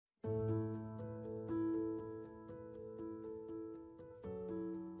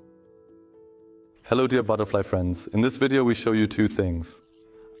Hello dear butterfly friends, in this video we show you two things.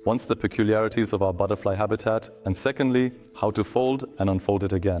 Once the peculiarities of our butterfly habitat, and secondly, how to fold and unfold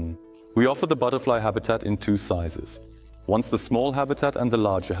it again. We offer the butterfly habitat in two sizes. Once the small habitat and the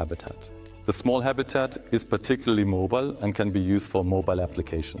larger habitat. The small habitat is particularly mobile and can be used for mobile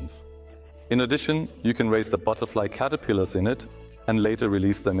applications. In addition, you can raise the butterfly caterpillars in it and later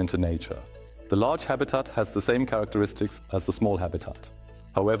release them into nature. The large habitat has the same characteristics as the small habitat.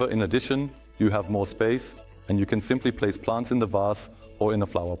 However, in addition, you have more space and you can simply place plants in the vase or in a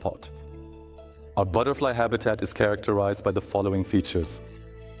flower pot. Our butterfly habitat is characterized by the following features.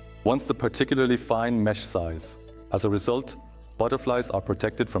 Once the particularly fine mesh size. As a result, butterflies are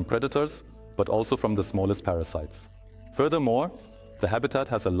protected from predators, but also from the smallest parasites. Furthermore, the habitat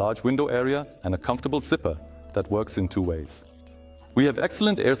has a large window area and a comfortable zipper that works in two ways. We have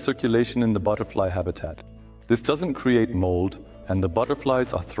excellent air circulation in the butterfly habitat. This doesn't create mold, and the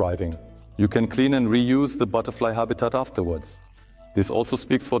butterflies are thriving. You can clean and reuse the butterfly habitat afterwards. This also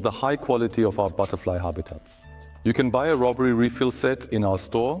speaks for the high quality of our butterfly habitats. You can buy a robbery refill set in our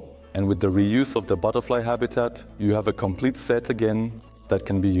store, and with the reuse of the butterfly habitat, you have a complete set again that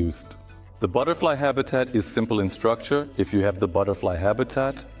can be used. The butterfly habitat is simple in structure. If you have the butterfly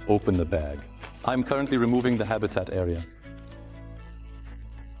habitat, open the bag. I'm currently removing the habitat area.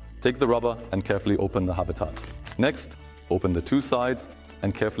 Take the rubber and carefully open the habitat. Next, open the two sides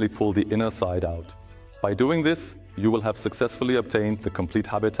and carefully pull the inner side out. By doing this, you will have successfully obtained the complete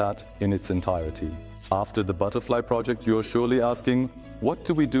habitat in its entirety. After the butterfly project, you are surely asking, what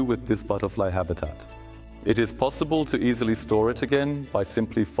do we do with this butterfly habitat? It is possible to easily store it again by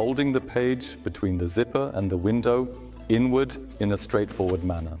simply folding the page between the zipper and the window inward in a straightforward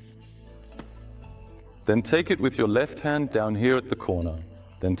manner. Then take it with your left hand down here at the corner.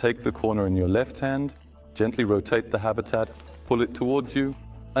 Then take the corner in your left hand, gently rotate the habitat, pull it towards you,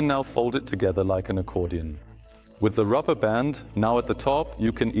 and now fold it together like an accordion. With the rubber band now at the top,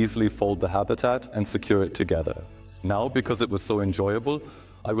 you can easily fold the habitat and secure it together. Now, because it was so enjoyable,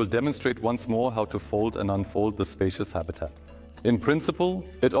 I will demonstrate once more how to fold and unfold the spacious habitat. In principle,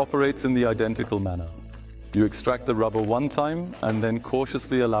 it operates in the identical manner. You extract the rubber one time and then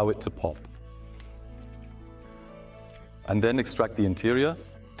cautiously allow it to pop. And then extract the interior,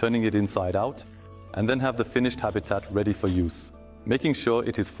 turning it inside out, and then have the finished habitat ready for use, making sure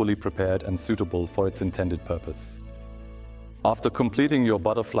it is fully prepared and suitable for its intended purpose. After completing your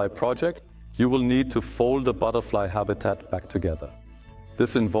butterfly project, you will need to fold the butterfly habitat back together.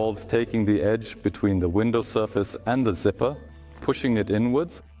 This involves taking the edge between the window surface and the zipper, pushing it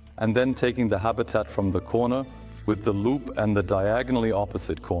inwards, and then taking the habitat from the corner with the loop and the diagonally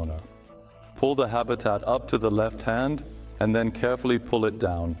opposite corner. Pull the habitat up to the left hand and then carefully pull it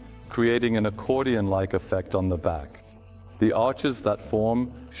down, creating an accordion-like effect on the back. The arches that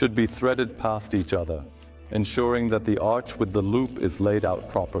form should be threaded past each other, ensuring that the arch with the loop is laid out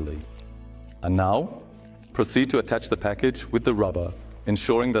properly. And now, proceed to attach the package with the rubber,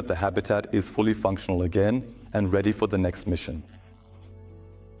 ensuring that the habitat is fully functional again and ready for the next mission.